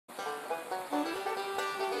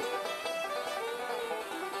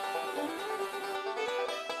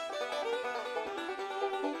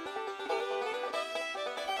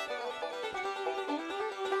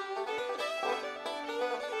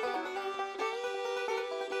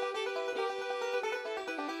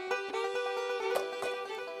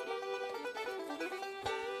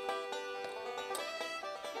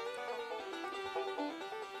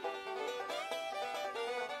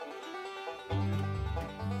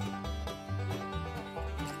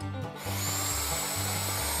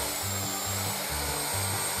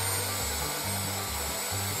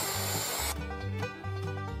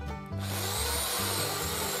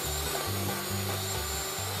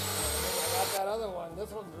that other one.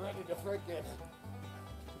 This one's ready to frickin'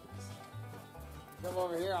 come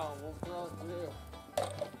over here. We'll throw it through.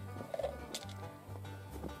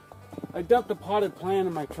 I dumped a potted plant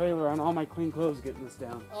in my trailer on all my clean clothes getting this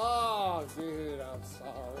down. Oh, dude, I'm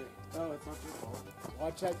sorry. No, it's not your fault.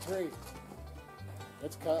 Watch that tree.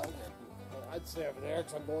 It's cut. I'd stay over there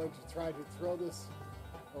because I'm going to try to throw this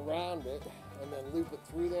around it and then loop it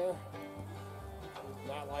through there.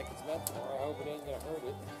 Not like it's meant for. I hope it ain't gonna hurt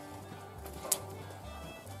it.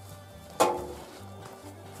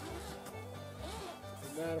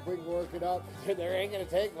 Man, if we can work it up, there ain't gonna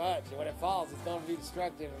take much. When it falls, it's gonna be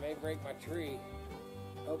destructive. It may break my tree.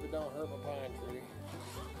 Hope it don't hurt my pine tree.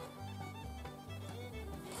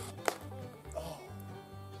 Oh.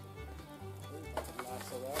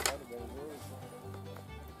 Lasso that. That'd have been really fun.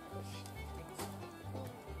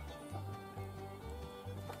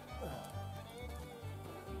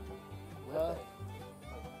 Huh?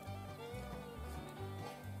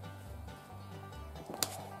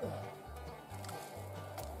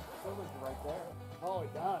 Right there. Oh,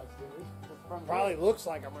 it does, dude. From probably here. Looks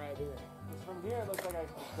like I'm right here. It's from here. It looks like I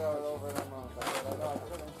could throw it over and I'm wrong. I know I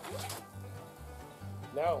couldn't.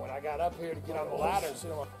 No, when I got up here to get on the ladder and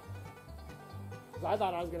sit on, I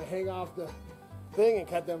thought I was going to hang off the thing and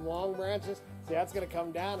cut them long branches. See, that's going to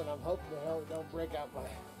come down, and I'm hoping the hell it don't break out my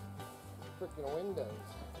freaking windows.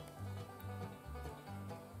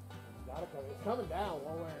 It's coming down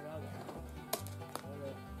one way or another.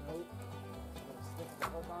 Nope.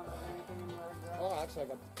 Oh, actually, I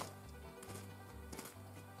got.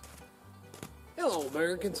 Hello,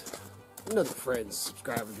 Americans. Another friends,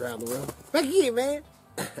 subscribers around the world. Back here, man.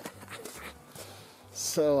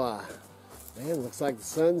 So, man, looks like the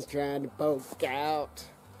sun's trying to poke out.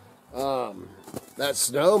 That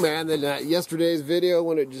snow, man. Then yesterday's video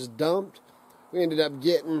when it just dumped, we ended up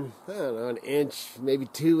getting, I don't know, an inch, maybe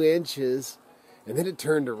 2 inches, and then it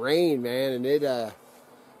turned to rain, man, and it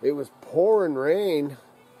was pouring rain.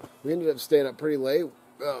 We ended up staying up pretty late,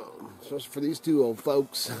 especially for these two old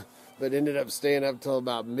folks, but ended up staying up till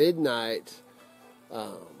about midnight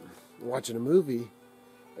watching a movie.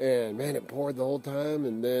 And, man, it poured the whole time.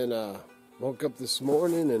 And then woke up this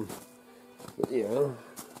morning and, you know,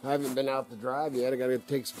 I haven't been out to drive yet. I got to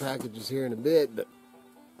take some packages here in a bit. But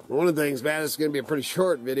one of the things, man, it's going to be a pretty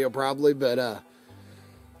short video probably, but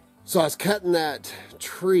so I was cutting that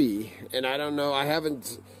tree, and I don't know, I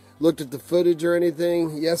haven't looked at the footage or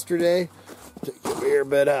anything yesterday. Come here,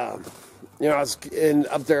 but you know, I was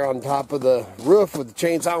up there on top of the roof with the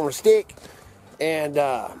chainsaw on a stick, and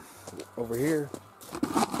over here,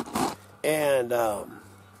 and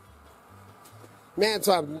man,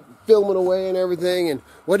 so I'm filming away and everything, and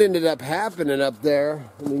what ended up happening up there,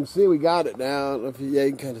 and you can see we got it now. I don't know if you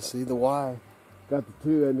can kind of see the wire. Got the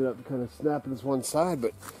two, ended up kind of snapping this one side,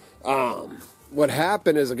 but what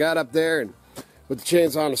happened is I got up there and with the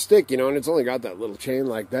chainsaw on a stick, you know, and it's only got that little chain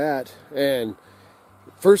like that. And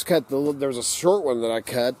first cut there was a short one that I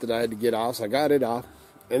cut that I had to get off, so I got it off.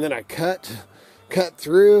 And then I cut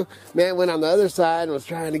through. Man, went on the other side and was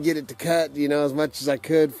trying to get it to cut, you know, as much as I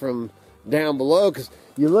could from down below, because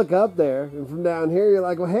you look up there and from down here you're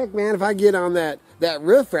like, well, heck, man, if I get on that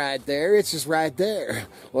roof right there, it's just right there.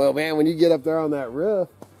 Well, man, when you get up there on that roof,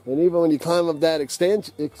 and even when you climb up that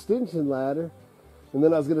extension ladder, and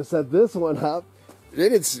then I was going to set this one up,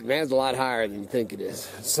 it's a lot higher than you think it is.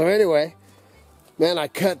 So anyway, man, I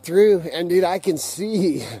cut through, and dude, I can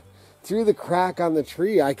see through the crack on the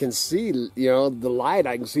tree. I can see, you know, the light.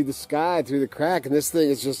 I can see the sky through the crack, and this thing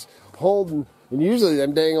is just holding. And usually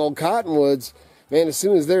them dang old cottonwoods, man, as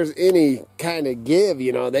soon as there's any kind of give,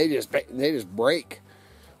 you know, they just break.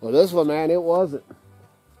 Well, this one, man, it wasn't.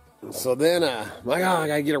 So then, I'm like, oh, I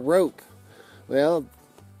gotta get a rope. Well,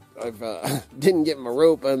 I didn't get my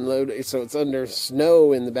rope unloaded, so it's under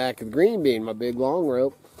snow in the back of the green bean, my big long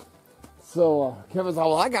rope. So Kevin's like,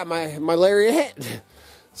 well, I got my lariat.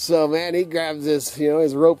 So, man, he grabs this, you know,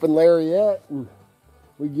 his rope and lariat, and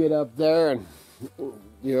we get up there, and,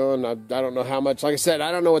 you know, and I don't know how much, like I said,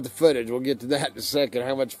 I don't know what the footage, we'll get to that in a second,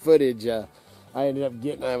 how much footage I ended up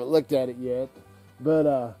getting. I haven't looked at it yet.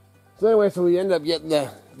 But, so anyway, so we ended up getting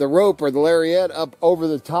the rope or the lariat up over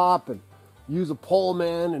the top and use a pole,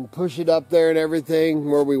 man, and push it up there and everything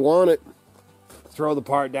where we want it. Throw the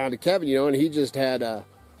part down to Kevin, you know, and he just had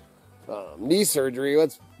knee surgery.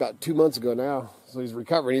 That's about 2 months ago now. So he's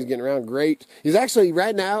recovering. He's getting around great. He's actually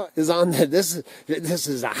right now is on this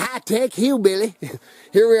is a high-tech hillbilly.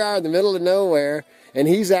 Here we are in the middle of nowhere, and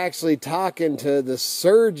he's actually talking to the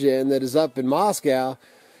surgeon that is up in Moscow.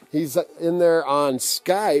 He's in there on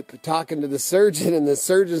Skype talking to the surgeon, and the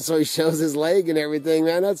surgeon, so he shows his leg and everything.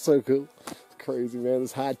 Man, that's so cool. It's crazy, man,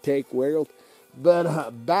 this high-tech world.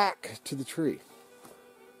 But back to the tree.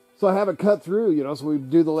 So I have it cut through, you know, so we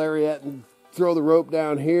do the lariat and throw the rope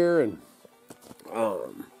down here and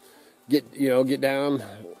get down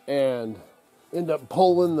and end up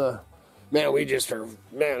pulling the, man, we just are,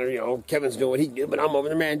 man, you know, Kevin's doing what he can do, but I'm over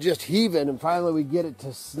there, man, just heaving, and finally we get it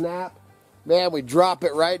to snap. Man, we drop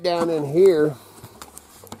it right down in here,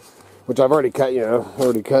 which I've already cut, you know,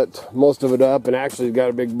 already cut most of it up, and actually got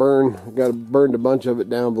a big burn, burned a bunch of it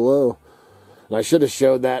down below. And I should have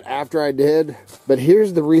showed that after I did, but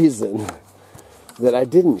here's the reason that I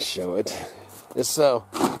didn't show it. Is so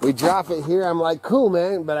we drop it here, I'm like, cool,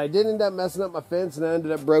 man, but I did end up messing up my fence, and I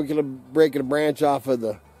ended up breaking a branch off of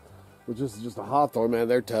the, which is just a hawthorn, man.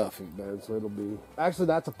 They're tough, man, so it'll be, actually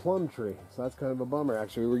that's a plum tree, so that's kind of a bummer.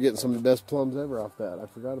 Actually, we were getting some of the best plums ever off that. I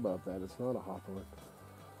forgot about that. It's not a hawthorn.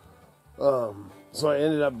 So I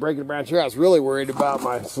ended up breaking a branch here. I was really worried about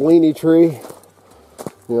my selene tree.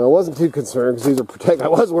 You know, I wasn't too concerned because these are protected. I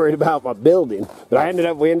was worried about my building,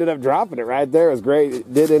 but we ended up dropping it right there. It was great.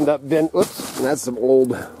 It did end up being, whoops, and that's some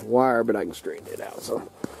old wire, but I can straighten it out some.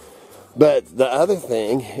 But the other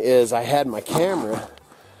thing is I had my camera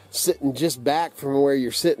sitting just back from where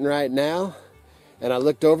you're sitting right now, and I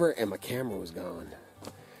looked over and my camera was gone.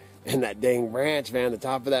 And that dang branch, man, the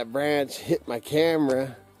top of that branch hit my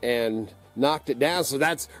camera and knocked it down. So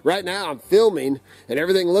that's, right now I'm filming and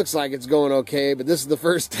everything looks like it's going okay, but this is the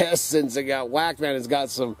first test since it got whacked, man. It's got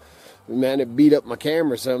some, man, it beat up my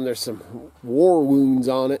camera some. There's some war wounds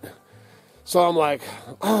on it. So I'm like,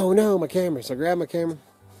 oh no, my camera. So I grab my camera,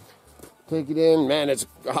 take it in, man, it's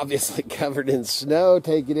obviously covered in snow,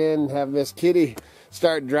 take it in, have Miss Kitty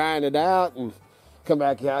start drying it out, and come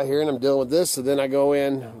back out here, and I'm dealing with this. So then I go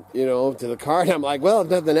in, you know, to the car, and I'm like, well, if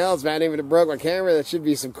nothing else, man, even if it broke my camera, that should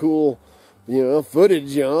be some cool, you know,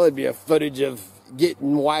 footage, you know, it'd be a footage of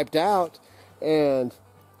getting wiped out. And,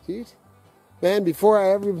 dude, man, before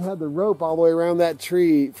I ever even had the rope all the way around that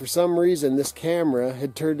tree, for some reason, this camera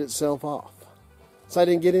had turned itself off. So I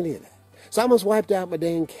didn't get any of that. So I almost wiped out my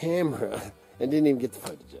dang camera and didn't even get the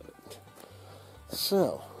footage of it.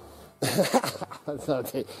 So, I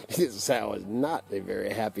was not a very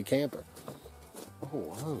happy camper. Oh,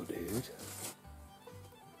 whoa, dude.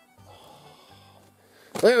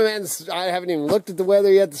 Anyway, man, I haven't even looked at the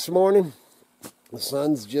weather yet this morning. The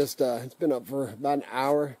sun's just, it's been up for about an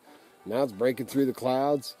hour. Now it's breaking through the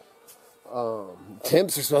clouds.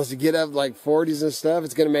 Temps are supposed to get up like 40s and stuff.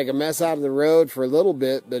 It's going to make a mess out of the road for a little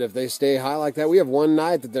bit, but if they stay high like that, we have one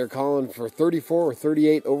night that they're calling for 34 or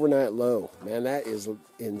 38 overnight low. Man, that is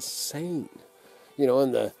insane. You know,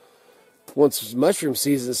 and once mushroom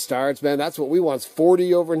season starts, man, that's what we want. It's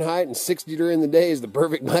 40 overnight and 60 during the day is the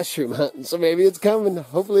perfect mushroom hunting. So maybe it's coming.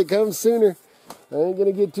 Hopefully it comes sooner. I ain't going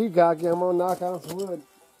to get too cocky. I'm going to knock on some wood.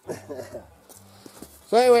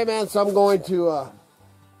 So anyway, man, so I'm going to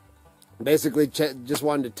basically just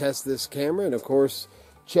wanted to test this camera, and of course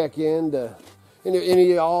check in to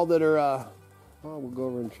any of y'all that are oh, we'll go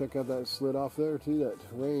over and check out that slit off there too, that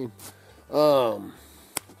rain.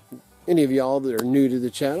 Any of y'all that are new to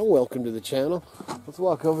the channel, welcome to the channel. Let's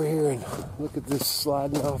walk over here and look at this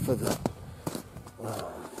sliding off of the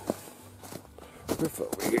roof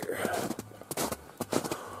over here.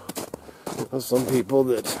 Well, some people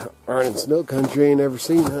that aren't in snow country ain't ever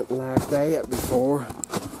seen nothing like that before.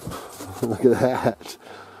 Look at that.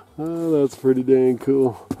 Oh, that's pretty dang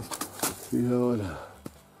cool. See how it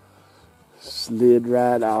slid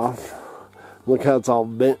right off. Look how it's all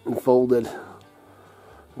bent and folded.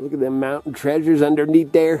 Look at them mountain treasures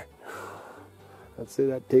underneath there. I'd say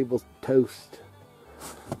that table's toast.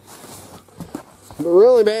 But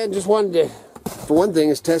really, man, just wanted to, for one thing,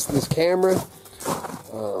 is test this camera.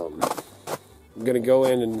 I'm going to go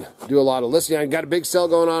in and do a lot of listening. I got a big sale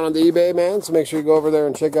going on the eBay, man, so make sure you go over there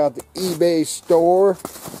and check out the eBay store.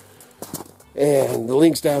 And the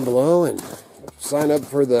link's down below, and sign up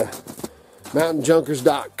for the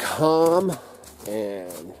mountainjunkers.com.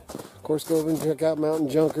 And, of course, go over and check out Mountain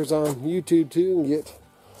Junkers on YouTube, too, and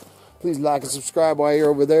please like and subscribe while you're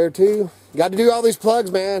over there, too. Got to do all these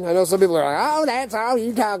plugs, man. I know some people are like, oh, that's all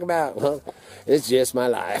you talk about. Well, it's just my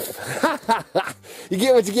life. You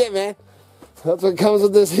get what you get, man. That's what comes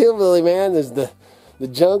with this hillbilly, man. There's the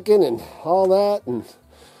junking and all that. And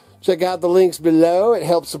check out the links below. It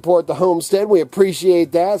helps support the homestead. We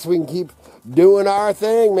appreciate that, so we can keep doing our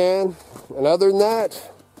thing, man. And other than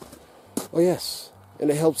that, oh yes,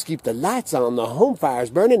 and it helps keep the lights on, the home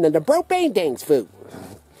fires burning, and the propane tanks full.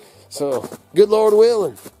 So, good Lord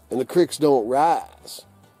willing, and the creeks don't rise.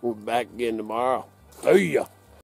 We'll be back again tomorrow. See ya.